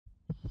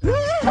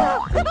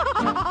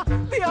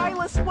The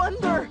eyeless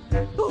wonder!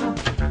 Oh,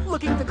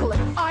 looking to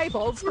collect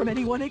eyeballs from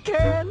anyone it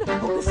can.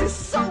 Oh, this is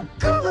so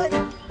good!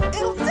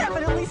 It'll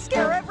definitely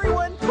scare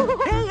everyone!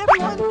 Hey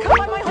everyone, come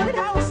by my haunted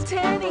house!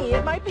 Tani,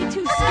 it might be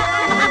too scary!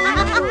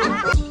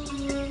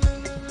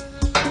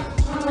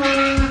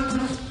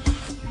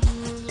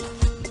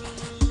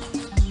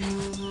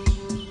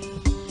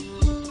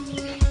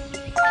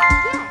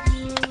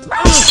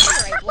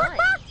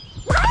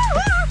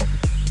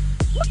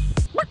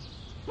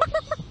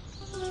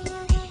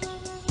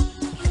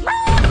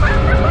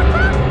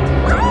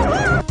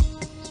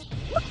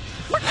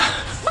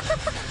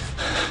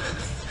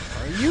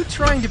 Are you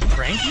trying to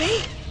prank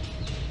me?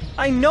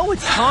 I know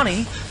it's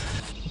Tani.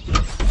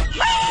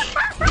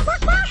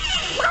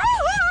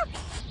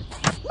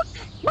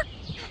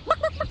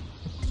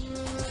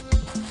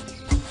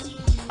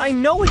 I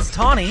know it's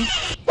Tani.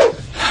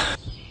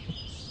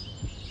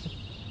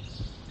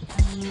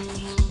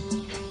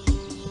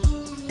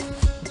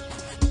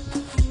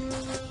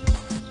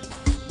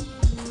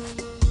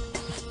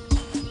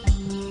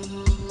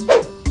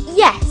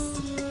 Yes!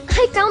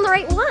 I found the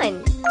right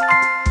one!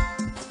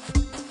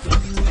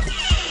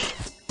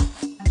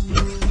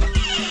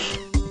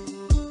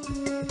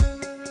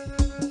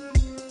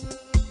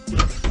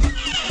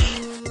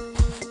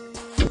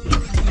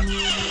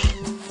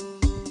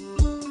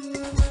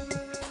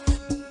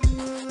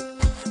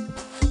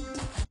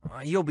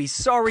 You'll be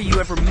sorry you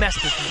ever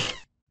messed with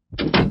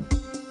me.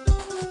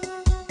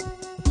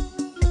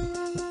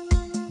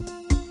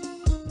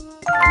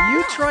 Are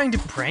you trying to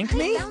prank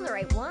me? I found the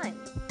right one.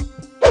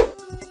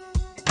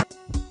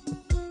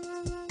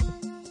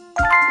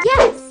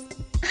 Yes!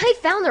 I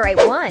found the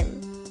right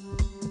one.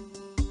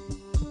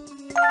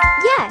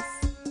 Yes!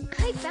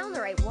 I found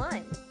the right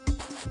one.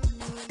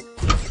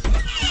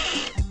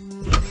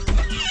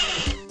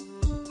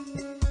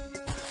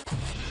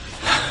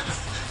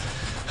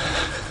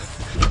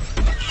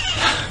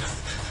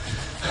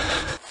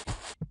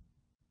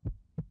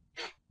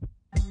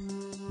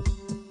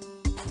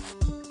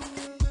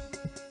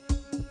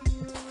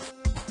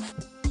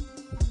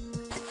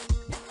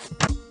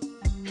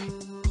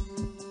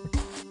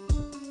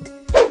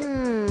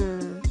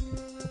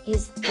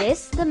 Is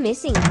this the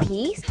missing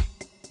piece?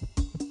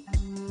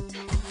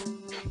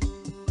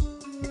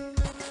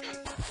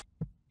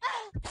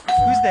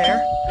 Who's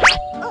there?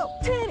 Oh,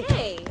 Tani!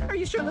 Hey! Are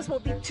you sure this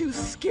won't be too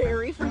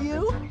scary for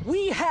you?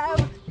 We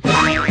have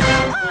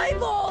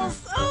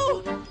eyeballs!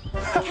 Oh!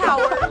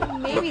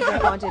 Coward! Maybe the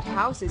haunted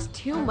house is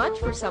too much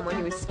for someone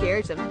who is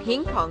scared of some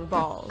ping pong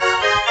balls.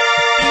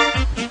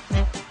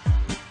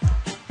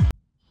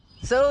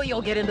 So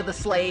you'll get into the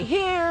sleigh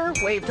here,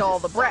 wave to all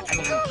the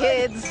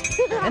kids,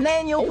 and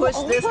then you'll push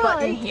this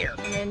button here.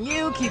 And then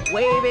you keep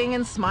waving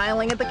and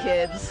smiling at the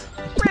kids.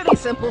 Pretty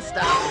simple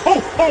stuff. Ho,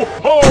 ho,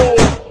 ho!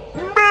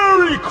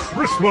 Merry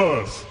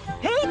Christmas!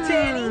 Hey,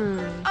 Tani!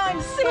 I'm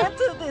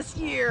Santa this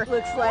year.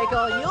 Looks like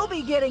all you'll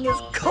be getting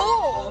is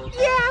coal.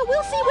 Yeah,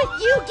 we'll see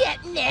what you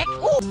get, Nick.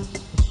 Ooh.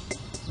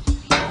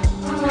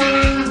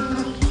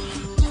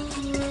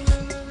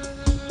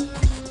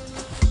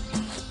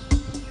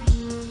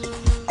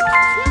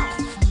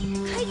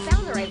 I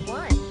found the right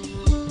one.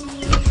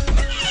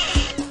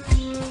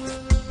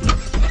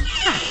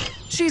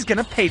 She's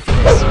gonna pay for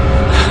this.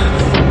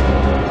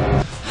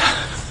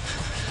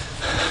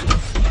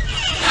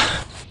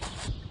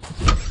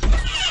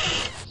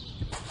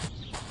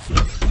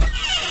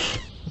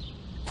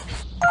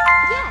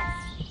 Yes!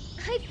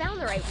 I found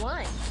the right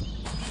one.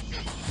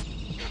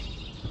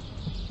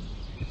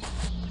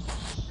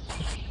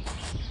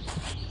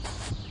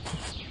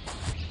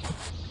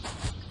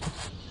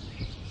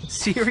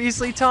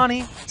 Seriously,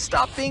 Tani?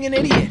 Stop being an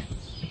idiot.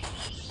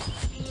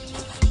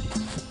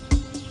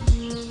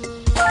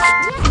 Yes!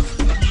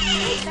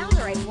 I found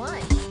the right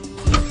one.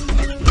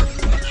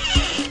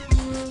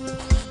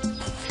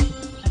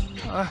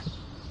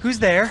 Who's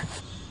there?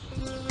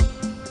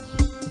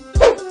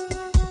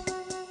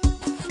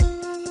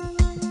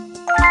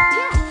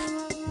 Yes!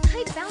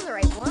 I found the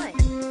right one.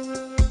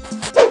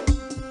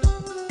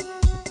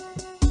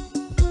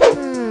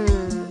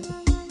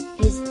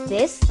 Is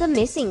this the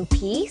missing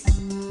piece?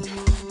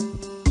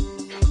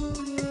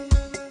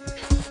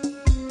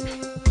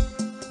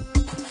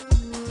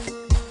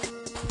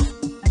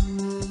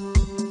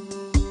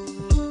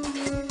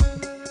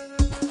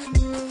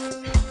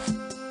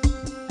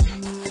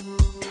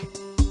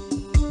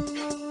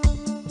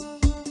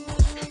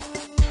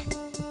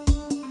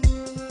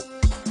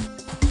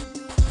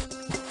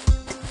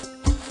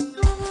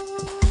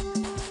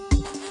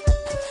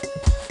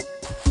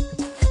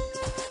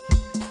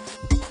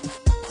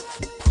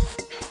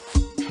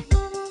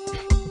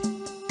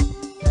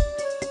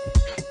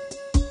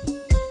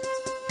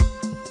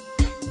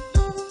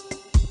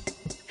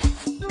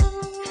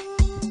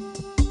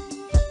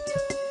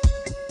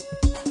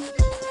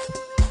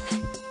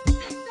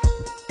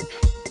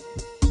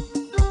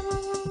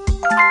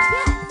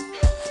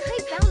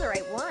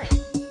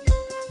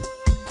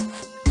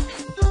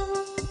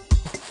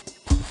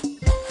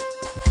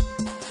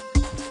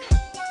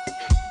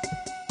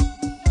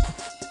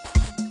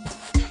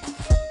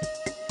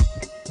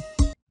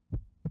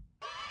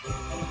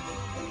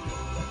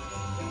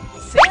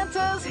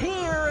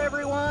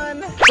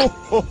 Ho,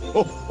 ho,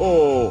 ho,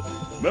 ho!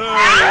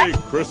 Merry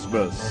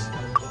Christmas!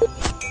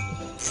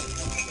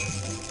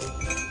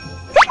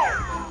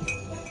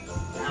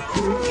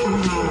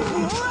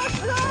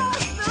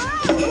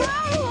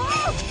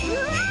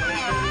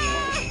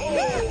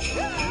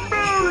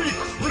 Merry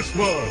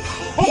Christmas!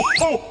 Ho,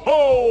 ho,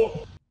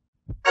 ho!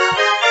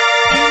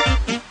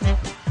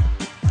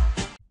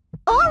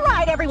 All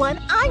right, everyone.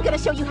 I'm gonna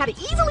show you how to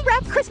easily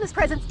wrap Christmas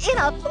presents in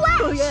a flash.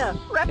 Oh yeah,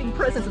 wrapping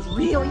presents is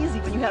real easy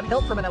when you have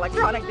help from an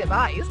electronic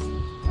device.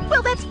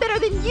 Well, that's better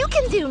than you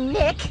can do,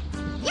 Nick.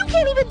 You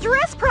can't even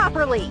dress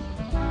properly.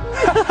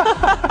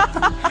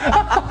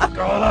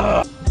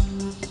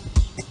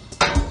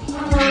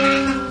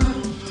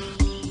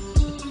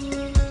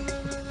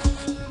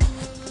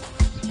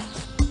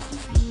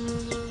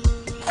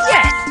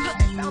 Yes!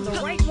 I found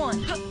the right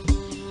one.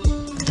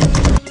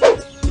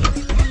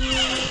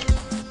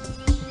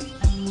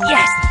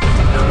 Yes!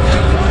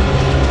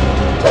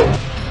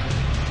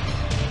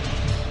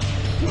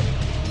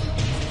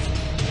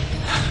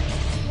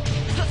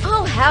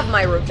 I'll have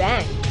my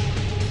revenge.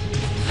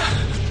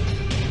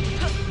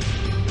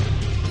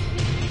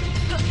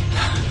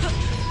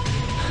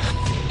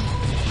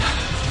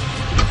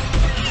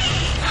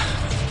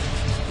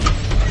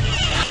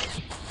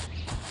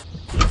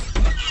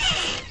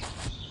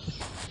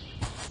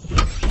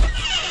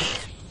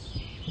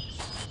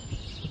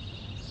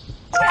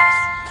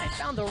 I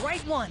found the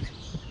right one.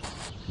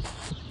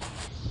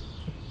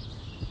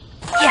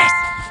 Yes!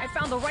 I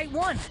found the right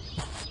one.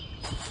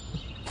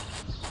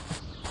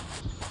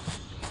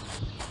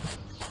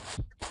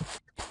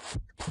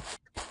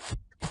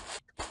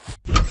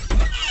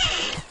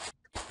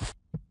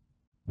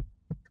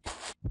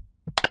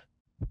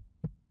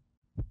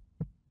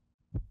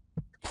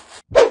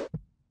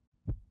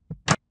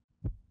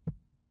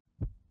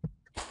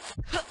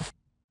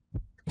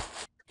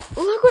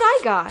 Look what I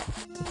got.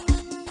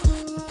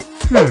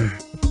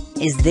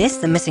 Is this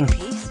the missing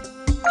piece?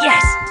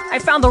 Yes! I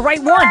found the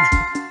right one.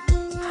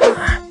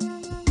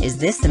 Is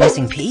this the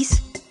missing piece?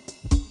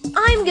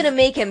 I'm gonna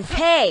make him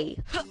pay.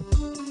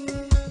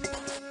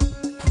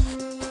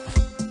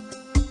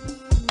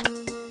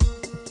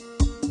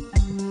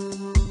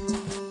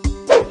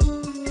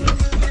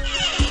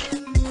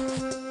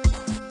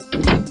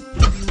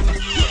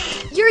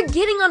 You're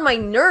getting on my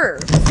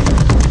nerves.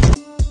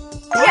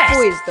 That Yes!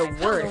 boy is the I found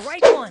worst. the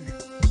right one.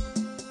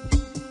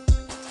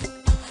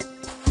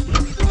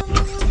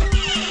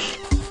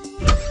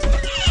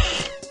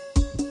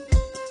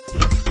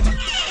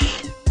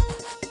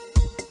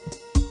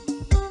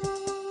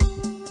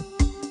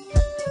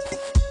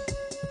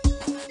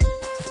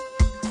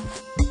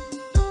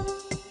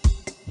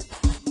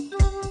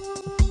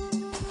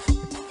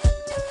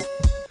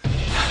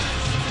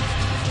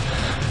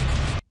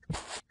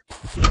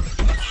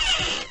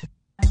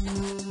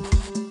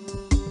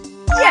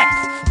 Yes!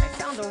 I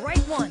found the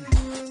right one.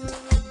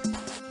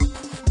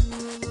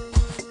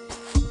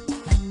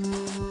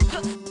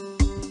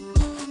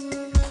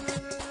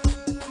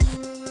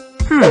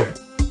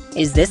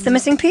 Is this the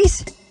missing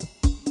piece?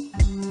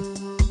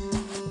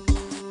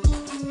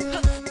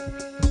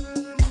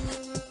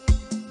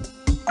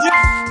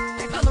 Yes!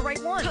 I found the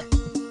right one.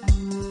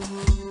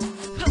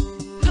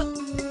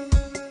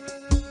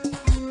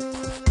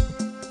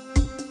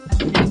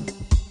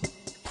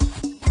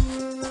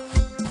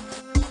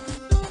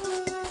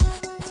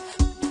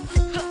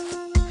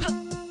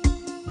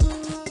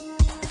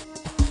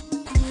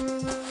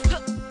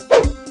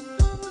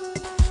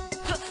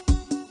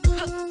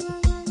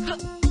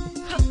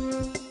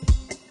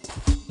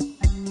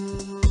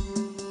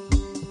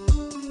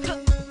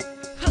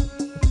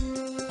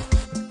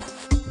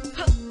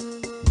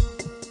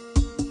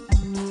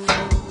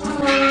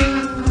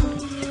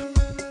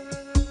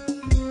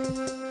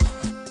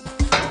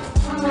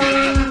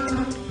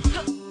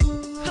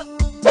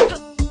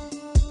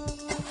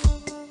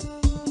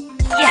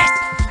 Yes!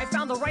 I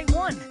found the right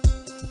one.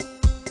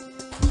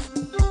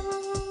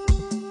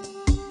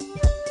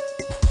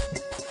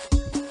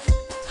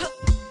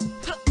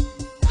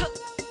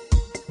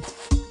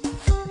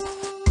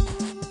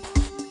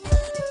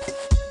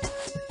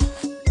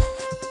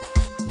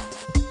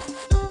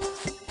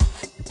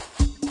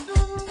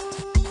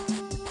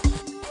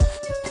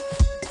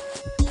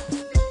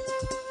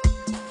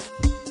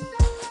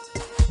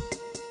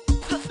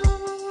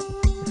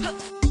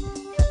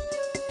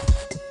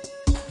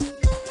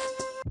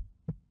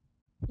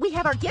 We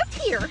have our gift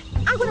here.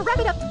 I want to wrap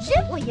it up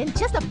gently in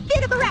just a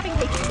bit of the wrapping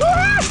tape.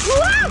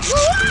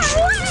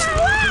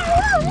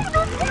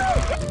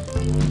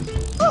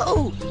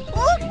 Oh,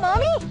 look,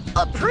 Mommy!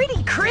 A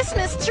pretty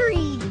Christmas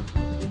tree!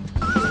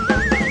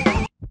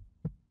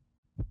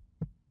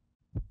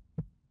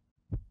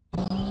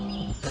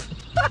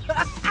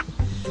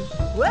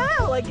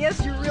 Well, I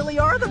guess you really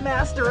are the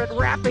master at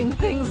wrapping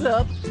things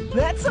up.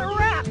 That's a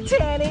wrap,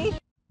 Tani.